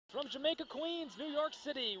From Jamaica, Queens, New York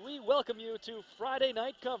City, we welcome you to Friday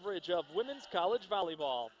night coverage of women's college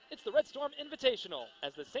volleyball. It's the Red Storm Invitational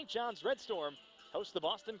as the St. John's Red Storm hosts the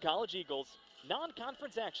Boston College Eagles.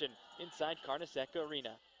 Non-conference action inside Carnesecca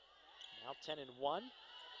Arena. Now 10-1. Looking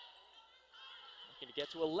to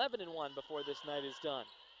get to 11-1 before this night is done.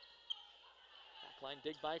 Backline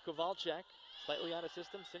dig by Kowalczyk. Slightly out of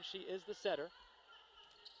system since she is the setter.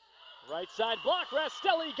 Right side block.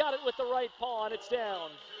 Rastelli got it with the right paw and it's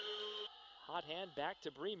down. Hot hand back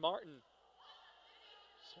to Bree Martin.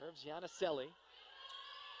 Serves Yanaselli.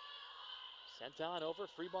 Sent on over.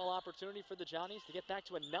 Free ball opportunity for the Johnnies to get back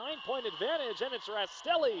to a 9-point advantage, and it's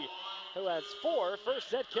Rastelli who has 4 first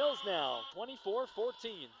set kills now.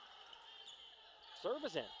 24-14. Serve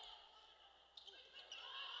is in.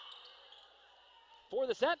 For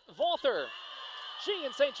the set, Walther. She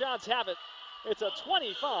and St. John's have it. It's a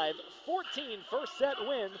 25-14 first set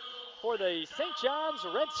win for the St. John's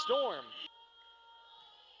Red Storm.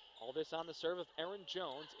 All this on the serve of Erin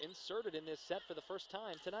Jones, inserted in this set for the first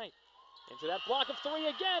time tonight. Into that block of 3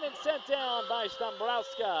 again and sent down by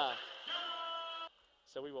Stombrowska.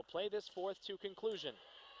 So we will play this fourth to conclusion.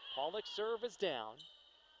 Pollock's serve is down.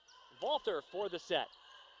 Walther for the set.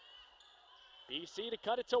 BC to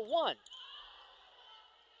cut it to 1.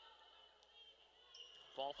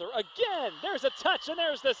 Walther again. There's a touch and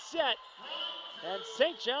there's the set. And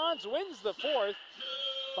St. John's wins the fourth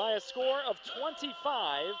by a score of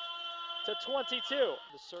 25-22.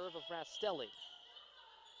 The serve of Rastelli.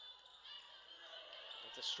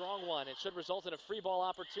 It's a strong one. It should result in a free ball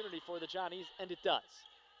opportunity for the Johnnies, and it does.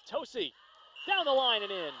 Tosi down the line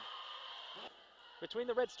and in. Between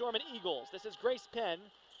the Red Storm and Eagles, this is Grace Penn.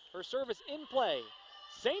 Her service in play.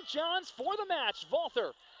 St. John's for the match.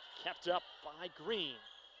 Walther kept up by Green.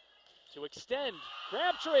 To extend,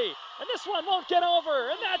 Crabtree, and this one won't get over,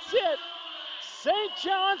 and that's it. St.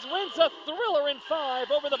 John's wins a thriller in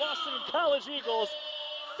 5 over the Boston College Eagles,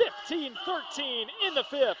 15-13 in the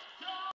 5th.